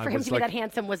saw him, I was For him to be that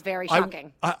handsome was very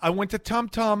shocking. I went to Tom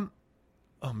Tom.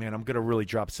 Oh, man, I'm going to really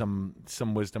drop some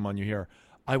wisdom on you here.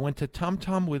 I went to Tom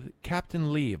Tom with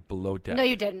Captain Lee of Below Deck. No,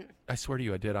 you didn't. I swear to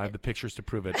you, I did. I have the pictures to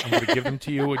prove it. I'm going to give them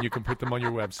to you, and you can put them on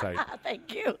your website.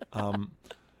 Thank you.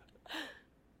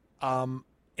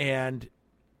 And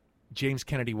James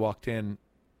Kennedy walked in,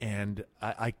 and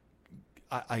I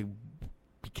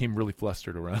became really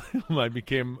flustered around him. I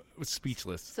became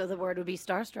speechless. So the word would be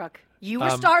starstruck. You were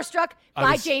starstruck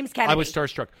by James Kennedy. I was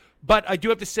starstruck. But I do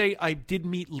have to say, I did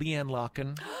meet Leanne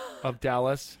Locken of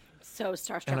Dallas. So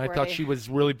starstruck. And I thought she was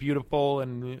really beautiful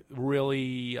and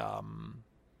really. I'm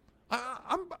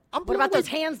what about those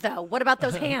hands, though? What about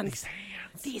those hands?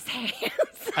 These hands.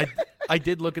 These hands. I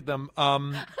did look at them.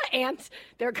 Ants.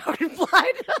 They're covered in blood.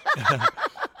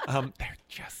 They're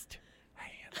just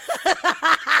hands.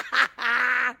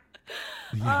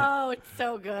 Oh, it's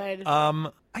so good.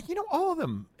 All of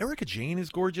them. Erica Jane is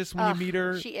gorgeous when you meet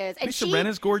her. She is. And Lisa Ren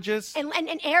is gorgeous. And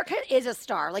Erica is a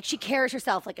star. She carries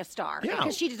herself like a star. Yeah.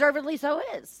 Because she deservedly so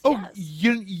is. Oh,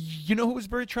 yes. you know who was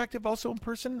very attractive also in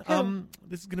person? Who?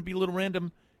 This is going to be a little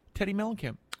random. Teddy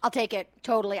Mellencamp. I'll take it.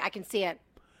 Totally. I can see it.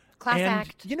 Class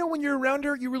act. When you're around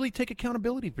her, you really take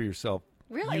accountability for yourself.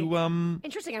 Really? You,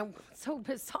 Interesting. I'm so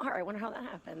bizarre. I wonder how that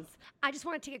happens. I just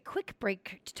want to take a quick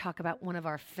break to talk about one of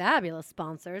our fabulous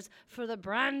sponsors for the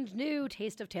brand new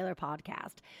Taste of Taylor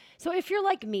podcast. So if you're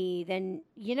like me, then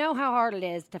you know how hard it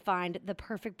is to find the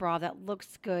perfect bra that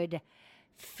looks good,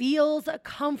 feels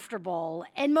comfortable,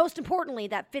 and most importantly,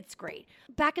 that fits great.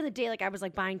 Back in the day, I was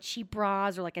buying cheap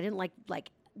bras, or I didn't like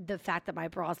the fact that my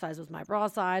bra size was my bra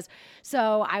size.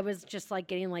 So I was just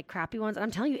getting crappy ones. And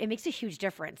I'm telling you, it makes a huge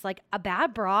difference. A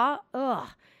bad bra,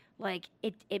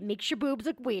 it makes your boobs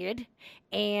look weird,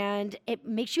 and it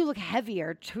makes you look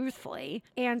heavier, truthfully,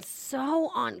 and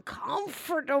so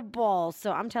uncomfortable.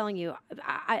 So I'm telling you,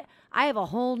 I have a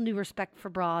whole new respect for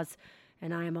bras,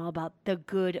 and I am all about the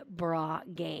good bra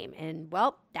game. And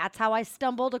well, that's how I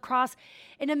stumbled across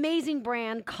an amazing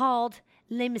brand called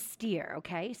Les Mystères,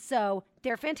 okay? So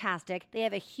they're fantastic. They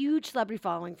have a huge celebrity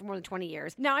following for more than 20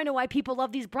 years. Now I know why people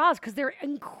love these bras, because they're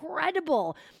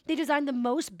incredible. They designed the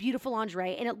most beautiful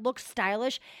lingerie, and it looks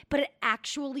stylish, but it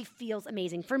actually feels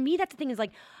amazing. For me, that's the thing is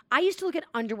I used to look at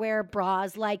underwear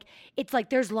bras it's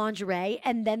there's lingerie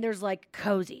and then there's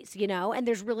cozies, and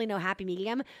there's really no happy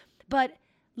medium. But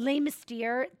Les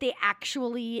Mystères, they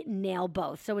actually nail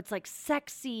both. So it's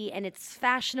sexy and it's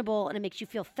fashionable and it makes you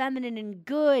feel feminine and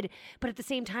good, but at the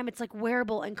same time, it's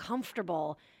wearable and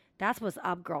comfortable. That's what's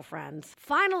up, girlfriends.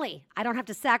 Finally, I don't have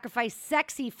to sacrifice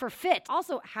sexy for fit.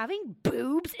 Also, having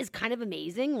boobs is kind of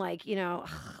amazing.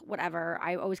 Whatever.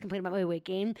 I always complain about my weight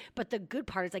gain, but the good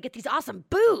part is I get these awesome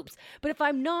boobs. But if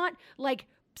I'm not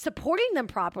supporting them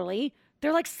properly,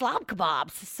 They're like slob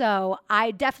kebabs. So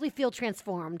I definitely feel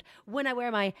transformed when I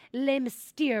wear my Le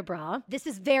Mystere bra. This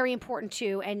is very important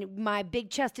too, and my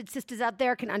big-chested sisters out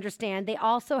there can understand. They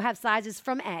also have sizes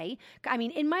from A. I mean,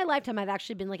 in my lifetime, I've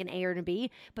actually been like an A or a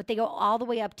B, but they go all the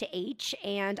way up to H,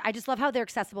 and I just love how they're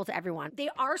accessible to everyone. They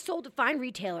are sold at fine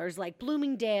retailers like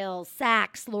Bloomingdale's,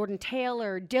 Saks, Lord &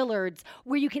 Taylor, Dillard's,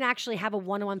 where you can actually have a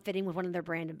one-on-one fitting with one of their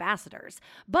brand ambassadors.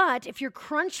 But if you're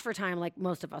crunched for time, like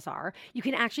most of us are, you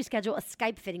can actually schedule a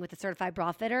Skype fitting with a certified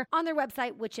bra fitter on their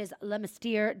website, which is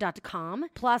lemystere.com.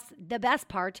 Plus, the best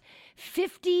part,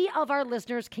 50 of our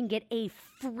listeners can get a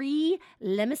free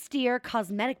Le Mystere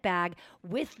cosmetic bag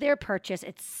with their purchase.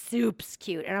 It's soups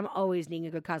cute, and I'm always needing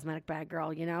a good cosmetic bag,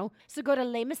 girl, you know? So go to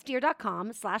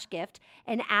lemystere.com/gift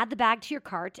and add the bag to your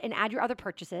cart and add your other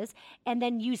purchases, and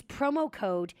then use promo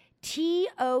code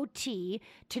TOT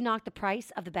to knock the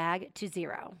price of the bag to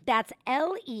zero. That's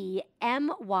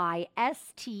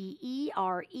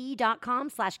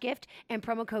LEMYSTERE.com/gift and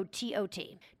promo code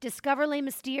TOT. Discover Le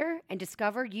Mystere and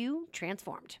discover you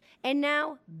transformed. And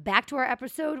now back to our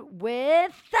episode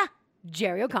with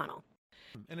Jerry O'Connell.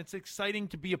 And it's exciting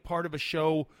to be a part of a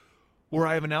show where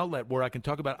I have an outlet where I can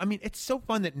talk about it. I mean, it's so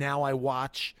fun that now I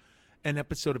watch an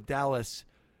episode of Dallas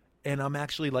and I'm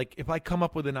actually like, if I come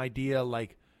up with an idea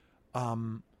like, I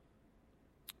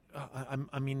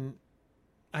mean,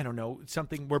 I don't know,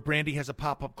 something where Brandy has a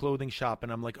pop-up clothing shop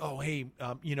and I'm like, oh, hey,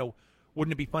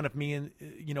 wouldn't it be fun if me and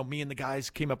the guys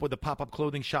came up with a pop-up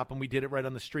clothing shop and we did it right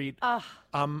on the street? I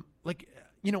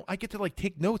get to like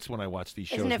take notes when I watch these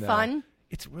shows. Isn't it now. fun?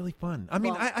 It's really fun. I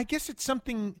mean, I guess it's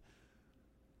something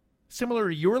similar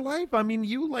to your life. I mean,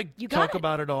 you talk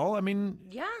about it all. I mean,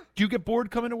 yeah. Do you get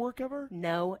bored coming to work ever?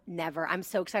 No, never. I'm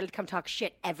so excited to come talk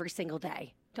shit every single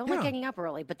day. Don't like getting up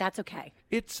early, but that's okay.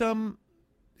 It's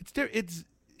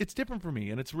different for me,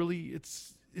 and it's really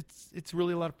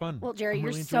really a lot of fun. Well, Jerry, I'm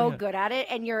you're really so enjoying it. good at it,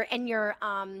 and your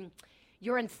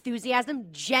enthusiasm,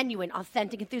 genuine,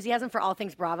 authentic enthusiasm for all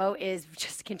things Bravo is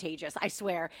just contagious, I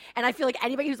swear. And I feel like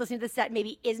anybody who's listening to this set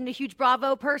maybe isn't a huge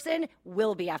Bravo person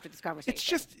will be after this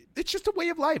conversation. It's just a way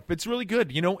of life. It's really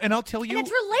good, and I'll tell you. And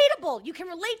it's relatable. You can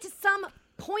relate to some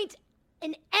point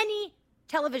in any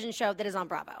television show that is on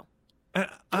Bravo. I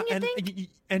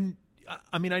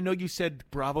mean, I know you said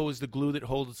Bravo is the glue that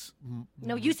holds.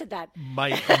 No, you said that.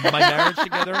 My marriage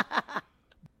together.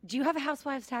 Do you have a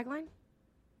Housewives tagline?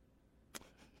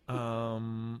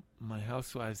 My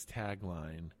Housewives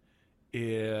tagline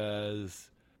is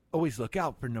always look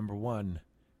out for number one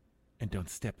and don't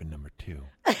step in number two.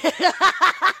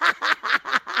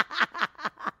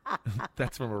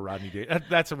 That's from a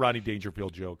that's a Rodney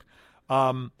Dangerfield joke.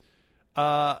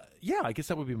 Yeah, I guess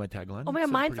that would be my tagline. Oh my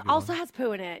God, mine also has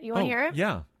poo in it. You want to hear it?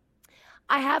 Yeah.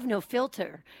 I have no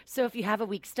filter, so if you have a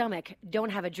weak stomach,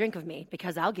 don't have a drink of me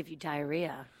because I'll give you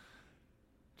diarrhea.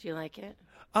 Do you like it?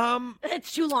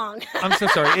 It's too long. I'm so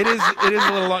sorry. It is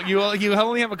a little long. You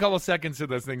only have a couple seconds to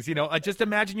those things. Just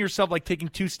imagine yourself like taking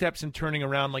 2 steps and turning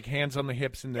around, like hands on the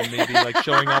hips, and then maybe like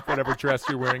showing off whatever dress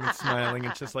you're wearing and smiling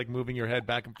and just like moving your head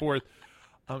back and forth.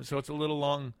 So it's a little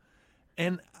long,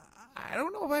 and I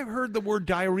don't know if I've heard the word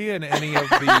diarrhea in any of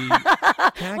the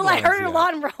taglines. Well, I heard it a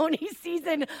lot in Ronnie's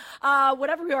season,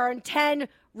 whatever we are in 10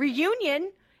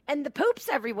 reunion. And the poops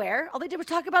everywhere. All they did was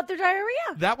talk about their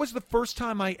diarrhea. That was the first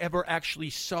time I ever actually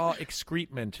saw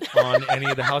excrement on any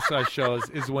of the Housewives shows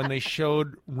is when they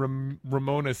showed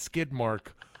Ramona's skid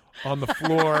mark on the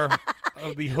floor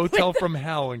of the Hotel from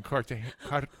Hell in Cartagena.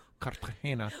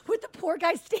 With the poor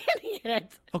guy standing in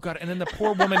it. Oh, God. And then the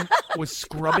poor woman was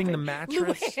scrubbing the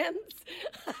mattress.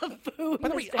 Food. By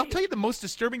the way, I'll tell you the most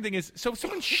disturbing thing is, so if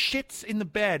someone shits in the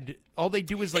bed, all they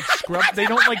do is like scrub. They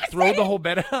don't like throw the whole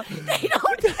bed out. They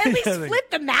don't at least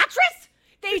flip the mattress?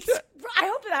 I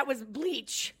hope that was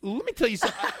bleach. Let me tell you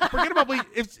something. Forget about bleach.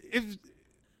 If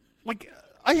like,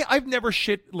 I've never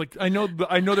shit. Like, I know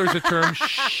there's a term,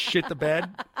 shit the bed.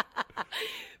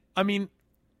 I mean,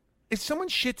 if someone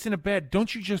shits in a bed,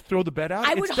 don't you just throw the bed out?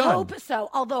 I would hope so.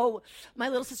 Although my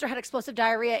little sister had explosive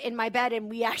diarrhea in my bed, and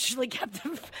we actually kept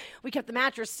the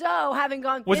mattress. So having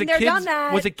gone done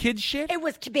that, was it kid shit? It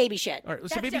was baby shit. All right,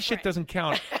 so baby shit doesn't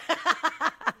count.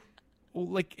 Well,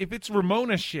 like if it's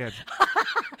Ramona shit.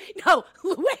 No,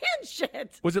 Luann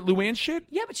shit. Was it Luann shit?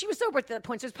 Yeah, but she was sober at that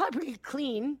point, so it's probably pretty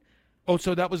clean. Oh,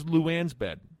 so that was Luann's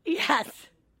bed. Yes.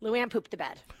 Luann pooped the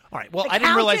bed. All right. Well, I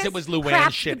didn't realize it was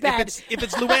Luann shit. If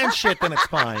it's Luann shit, then it's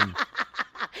fine.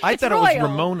 I It's thought it royal. was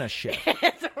Ramona shit.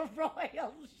 It's a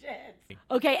royal shit.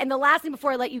 Okay, and the last thing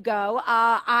before I let you go,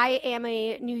 I am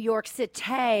a New York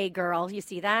City girl. You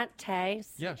see that? Tay?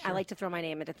 Yeah, sure. I like to throw my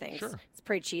name into things. Sure. It's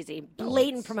pretty cheesy.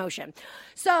 Blatant promotion.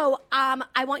 So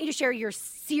I want you to share your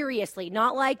seriously,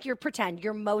 not like your pretend,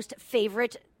 your most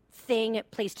favorite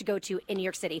place to go to in New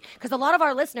York City, because a lot of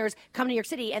our listeners come to New York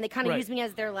City and they kind of use me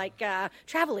as their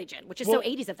travel agent, which is so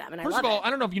 80s of them, and I love it. First of all, I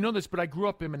don't know if you know this, but I grew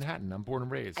up in Manhattan. I'm born and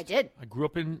raised. I did. I grew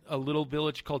up in a little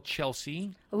village called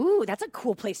Chelsea. Ooh, that's a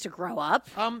cool place to grow up.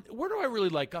 Where do I really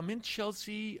like? I'm in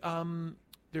Chelsea.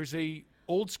 There's a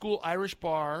old school Irish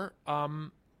bar.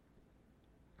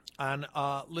 And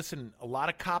listen, a lot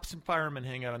of cops and firemen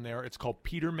hang out in there. It's called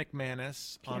Peter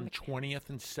McManus on 20th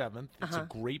and 7th. It's a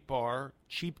great bar,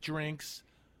 cheap drinks.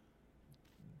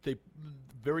 They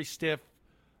very stiff.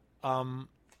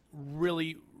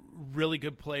 Really, really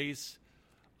good place.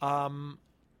 What's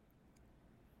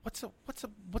a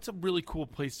really cool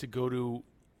place to go to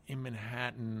in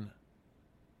Manhattan?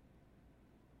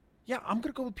 Yeah, I'm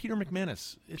gonna go with Peter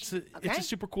McManus. It's a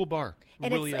super cool bar.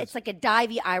 And really it's like a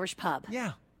divey Irish pub.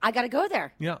 Yeah. I got to go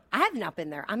there. Yeah. I have not been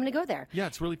there. I'm going to go there. Yeah,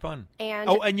 it's really fun. And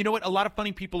you know what? A lot of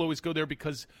funny people always go there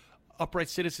because Upright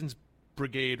Citizens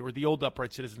Brigade, or the old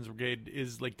Upright Citizens Brigade,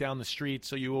 is like down the street.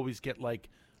 So you always get like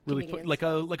really like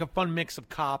a fun mix of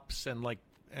cops and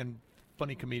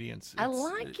funny comedians. I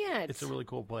like it. It's a really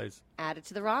cool place. Add it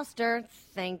to the roster.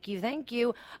 Thank you.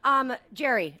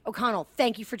 Jerry O'Connell,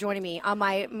 thank you for joining me on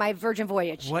my Virgin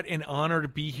Voyage. What an honor to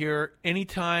be here.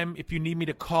 Anytime, if you need me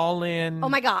to call in. Oh,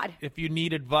 my God. If you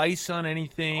need advice on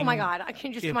anything. Oh, my God. I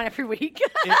can just come on every week.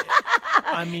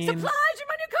 I mean. Surprise, you're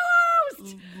my new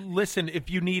co-host. Listen,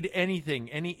 if you need anything,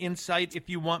 any insight, if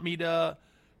you want me to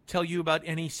tell you about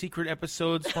any secret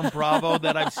episodes from Bravo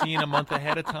that I've seen a month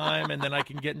ahead of time, and then I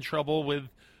can get in trouble with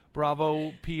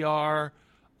Bravo PR.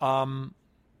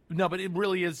 No, but it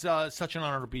really is such an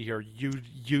honor to be here.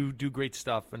 You do great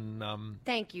stuff, and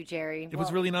thank you, Jerry. It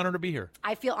was really an honor to be here.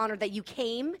 I feel honored that you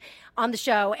came on the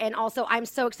show, and also I'm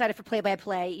so excited for Play by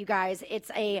Play, you guys.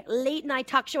 It's a late night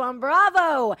talk show on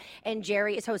Bravo, and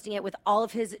Jerry is hosting it with all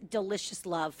of his delicious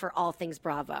love for all things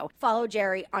Bravo. Follow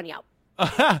Jerry on Yelp.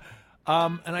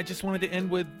 And I just wanted to end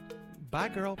with, bye,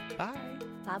 girl. Bye.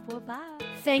 Bye.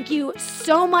 Thank you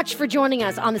so much for joining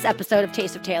us on this episode of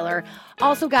Taste of Taylor.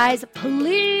 Also, guys,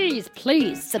 please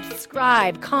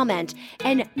subscribe, comment,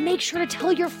 and make sure to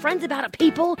tell your friends about it,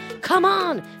 people. Come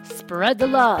on, spread the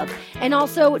love. And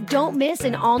also, don't miss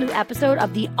an all-new episode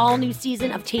of the all-new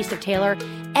season of Taste of Taylor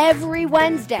every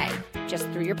Wednesday, just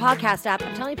through your podcast app.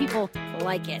 I'm telling people,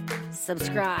 like it,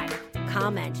 subscribe,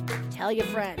 comment, tell your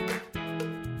friends.